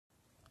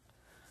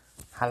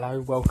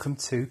Hello, welcome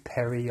to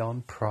Perry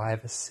on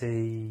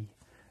Privacy,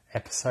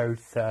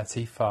 episode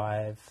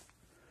 35.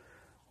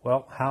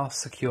 Well, how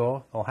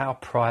secure or how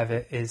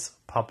private is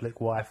public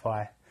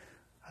Wi-Fi?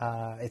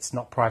 It's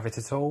not private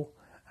at all,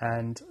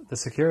 and the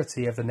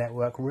security of the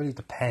network really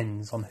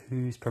depends on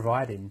who's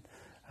providing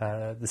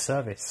the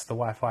service, the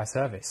Wi-Fi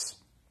service.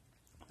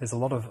 There's a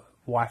lot of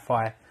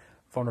Wi-Fi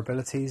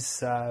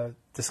vulnerabilities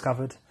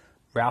discovered,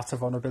 router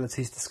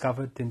vulnerabilities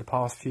discovered in the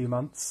past few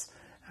months.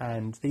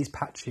 And these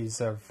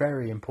patches are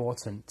very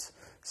important.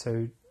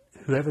 So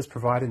whoever's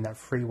providing that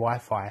free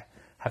Wi-Fi,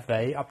 have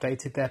they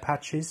updated their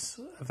patches?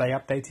 Have they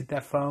updated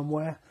their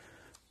firmware?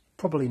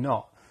 Probably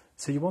not.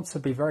 So you want to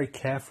be very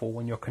careful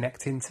when you're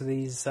connecting to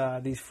these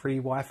free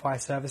Wi-Fi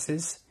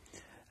services,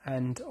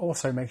 and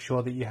also make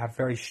sure that you have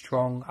very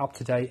strong,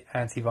 up-to-date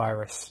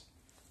antivirus.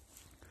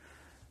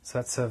 So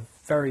that's a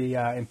very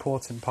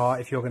important part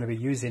if you're going to be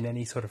using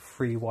any sort of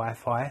free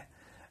Wi-Fi.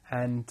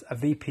 And a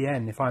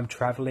VPN, if I'm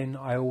traveling,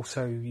 I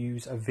also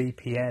use a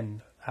VPN.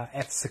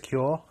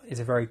 F-Secure is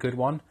a very good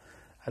one,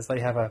 as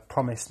they have a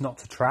promise not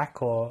to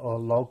track or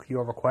log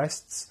your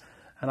requests.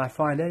 And I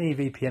find any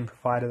VPN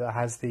provider that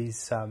has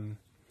these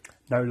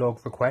no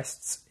log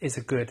requests is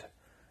a good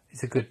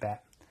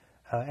bet.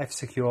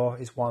 F-Secure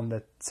is one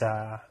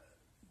that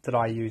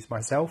I use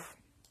myself.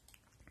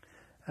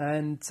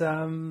 And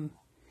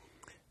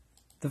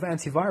the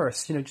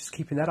antivirus, just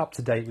keeping that up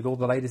to date with all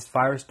the latest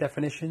virus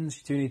definitions.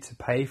 You do need to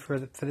pay for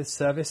this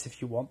service if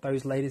you want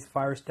those latest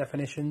virus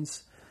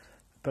definitions.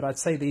 But I'd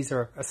say these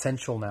are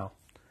essential now.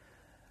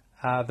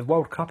 The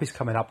World Cup is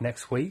coming up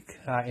next week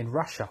in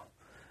Russia.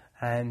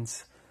 And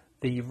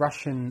the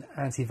Russian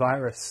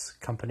antivirus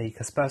company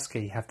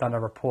Kaspersky have done a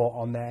report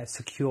on their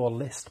Secure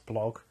List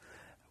blog.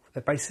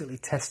 They basically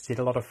tested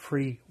a lot of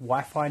free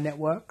Wi-Fi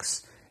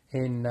networks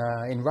in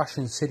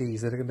Russian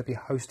cities that are going to be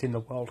hosting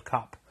the World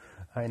Cup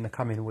in the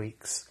coming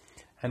weeks.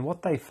 And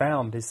what they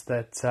found is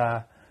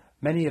that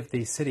many of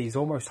these cities,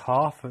 almost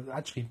half,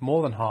 actually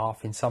more than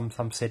half in some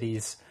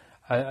cities,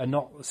 are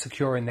not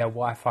securing their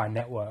Wi-Fi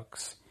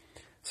networks.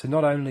 So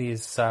not only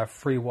is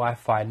free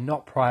Wi-Fi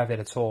not private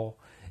at all,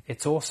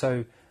 it's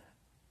also,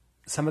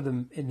 some of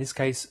them in this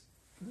case,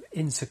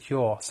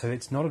 insecure. So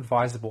it's not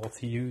advisable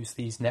to use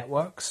these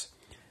networks.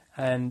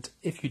 And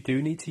if you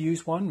do need to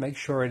use one, make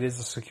sure it is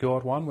a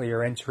secured one where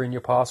you're entering your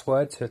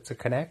password to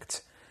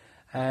connect.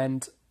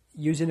 And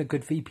using a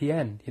good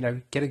VPN,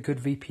 get a good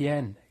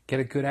VPN,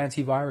 get a good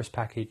antivirus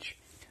package.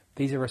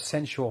 These are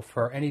essential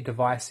for any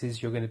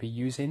devices you're going to be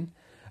using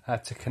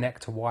to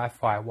connect to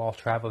Wi-Fi while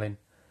traveling.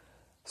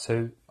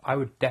 So I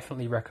would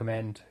definitely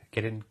recommend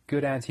getting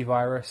good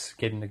antivirus,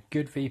 getting a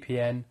good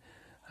VPN,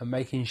 and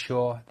making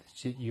sure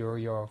that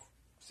you're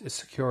as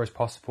secure as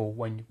possible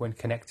when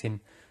connecting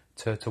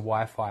to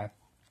Wi-Fi.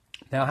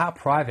 Now, how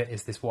private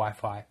is this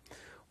Wi-Fi?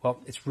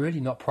 Well, it's really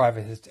not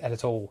private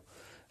at all.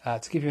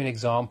 To give you an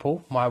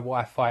example, my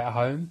Wi-Fi at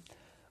home,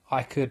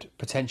 I could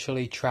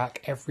potentially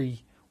track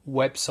every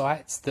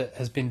website that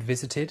has been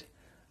visited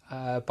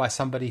by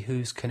somebody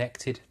who's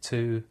connected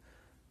to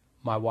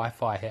my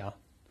Wi-Fi here.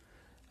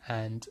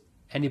 And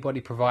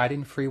anybody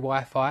providing free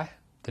Wi-Fi,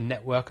 the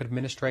network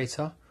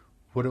administrator,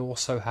 would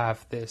also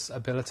have this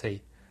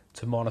ability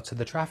to monitor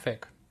the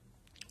traffic.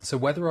 So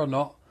whether or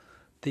not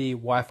the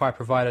Wi-Fi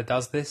provider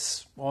does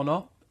this or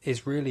not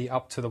is really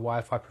up to the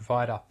Wi-Fi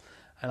provider.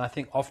 And I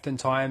think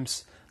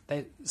oftentimes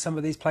some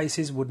of these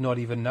places would not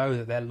even know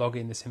that they're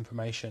logging this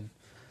information.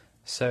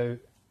 So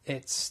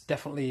it's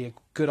definitely a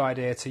good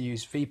idea to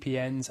use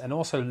VPNs and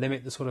also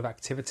limit the sort of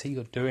activity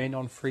you're doing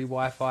on free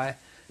Wi-Fi.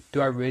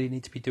 Do I really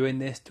need to be doing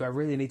this? Do I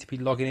really need to be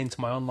logging into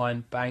my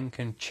online bank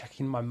and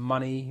checking my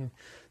money,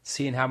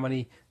 seeing how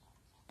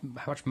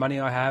much money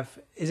I have?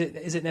 Is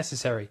it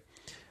necessary?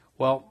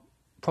 Well,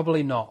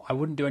 probably not. I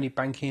wouldn't do any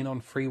banking on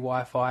free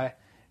Wi-Fi.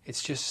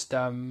 It's just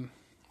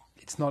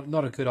it's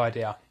not a good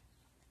idea.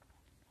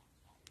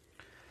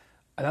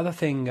 Another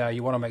thing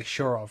you want to make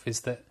sure of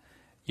is that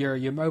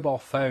your mobile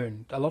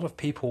phone, a lot of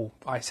people,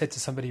 I said to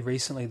somebody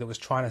recently that was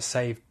trying to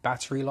save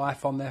battery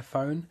life on their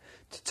phone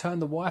to turn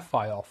the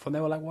Wi-Fi off. And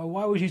they were like, well,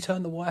 why would you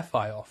turn the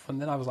Wi-Fi off?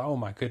 And then I was like, oh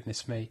my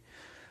goodness me.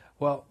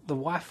 Well, the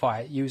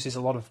Wi-Fi uses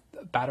a lot of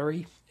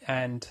battery,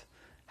 and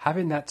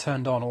having that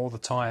turned on all the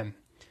time,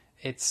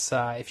 it's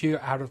if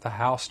you're out of the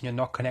house and you're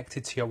not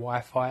connected to your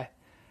Wi-Fi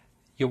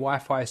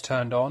is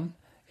turned on,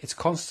 it's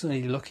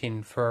constantly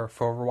looking for a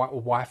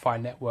Wi-Fi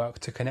network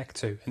to connect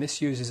to, and this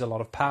uses a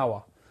lot of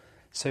power.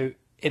 So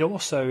it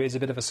also is a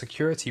bit of a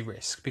security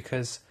risk,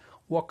 because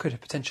what could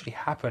potentially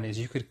happen is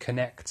you could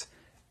connect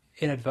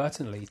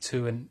inadvertently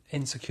to an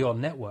insecure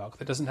network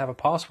that doesn't have a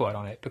password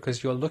on it,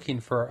 because you're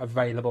looking for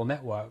available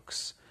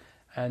networks,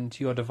 and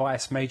your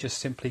device may just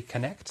simply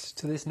connect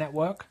to this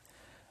network,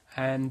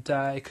 and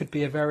it could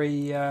be a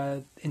very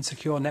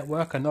insecure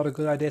network and not a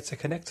good idea to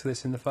connect to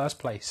this in the first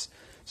place.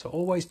 So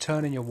always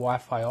turning your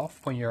Wi-Fi off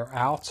when you're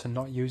out and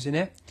not using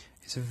it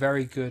is a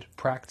very good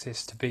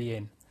practice to be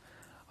in.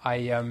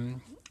 I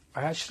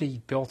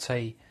actually built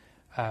a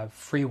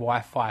free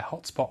Wi-Fi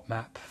hotspot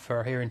map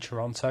for here in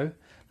Toronto,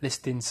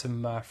 listing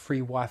some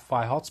free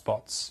Wi-Fi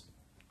hotspots.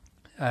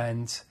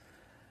 And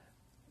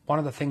one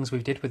of the things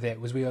we did with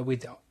it was we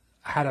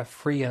had a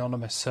free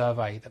anonymous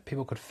survey that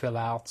people could fill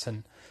out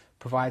and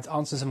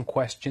answer some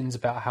questions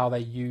about how they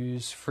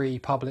use free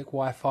public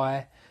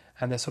Wi-Fi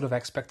and their sort of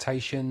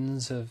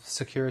expectations of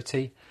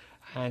security.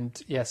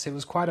 And yes, it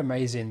was quite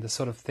amazing, the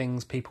sort of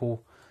things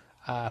people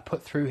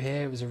put through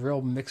here. It was a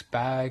real mixed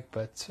bag,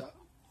 but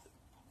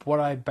what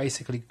I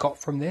basically got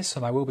from this,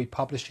 and I will be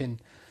publishing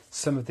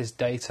some of this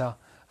data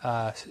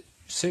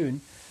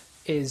soon,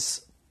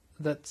 is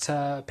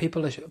that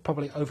people are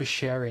probably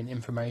oversharing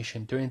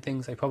information, doing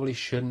things they probably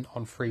shouldn't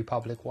on free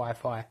public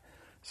Wi-Fi.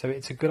 So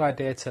it's a good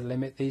idea to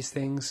limit these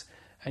things,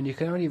 and you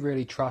can only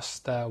really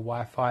trust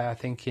Wi-Fi, I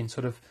think, in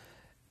sort of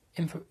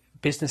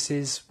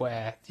businesses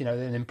where, you know,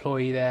 an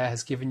employee there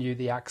has given you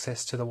the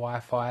access to the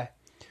Wi-Fi.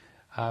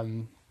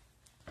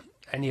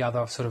 Any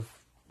other sort of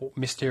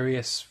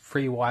mysterious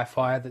free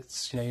Wi-Fi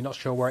that's, you know, you're not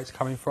sure where it's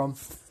coming from,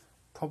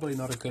 probably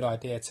not a good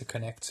idea to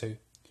connect to.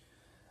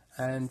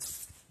 And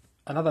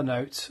another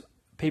note,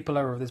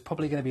 there's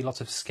probably going to be lots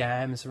of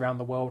scams around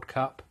the World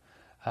Cup,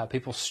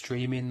 people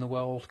streaming the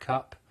World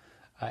Cup.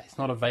 It's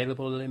not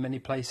available in many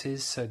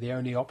places, so the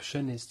only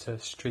option is to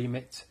stream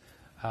it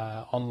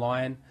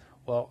online.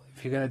 Well,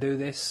 if you're going to do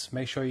this,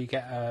 make sure you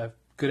get a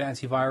good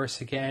antivirus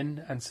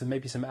again, and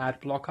maybe some ad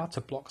blocker to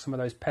block some of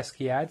those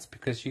pesky ads,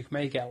 because you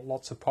may get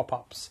lots of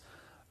pop-ups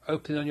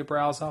open on your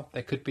browser.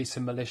 There could be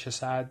some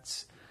malicious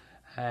ads,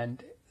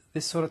 and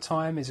this sort of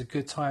time is a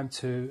good time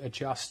to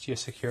adjust your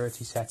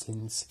security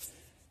settings.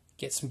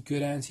 Get some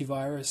good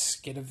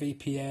antivirus, get a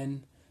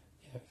VPN,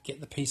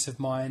 get the peace of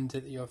mind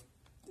that you're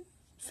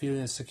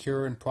feeling as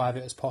secure and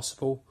private as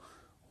possible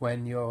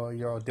when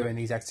you're doing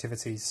these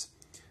activities.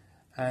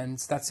 And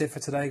that's it for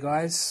today,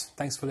 guys.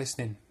 Thanks for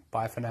listening.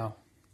 Bye for now.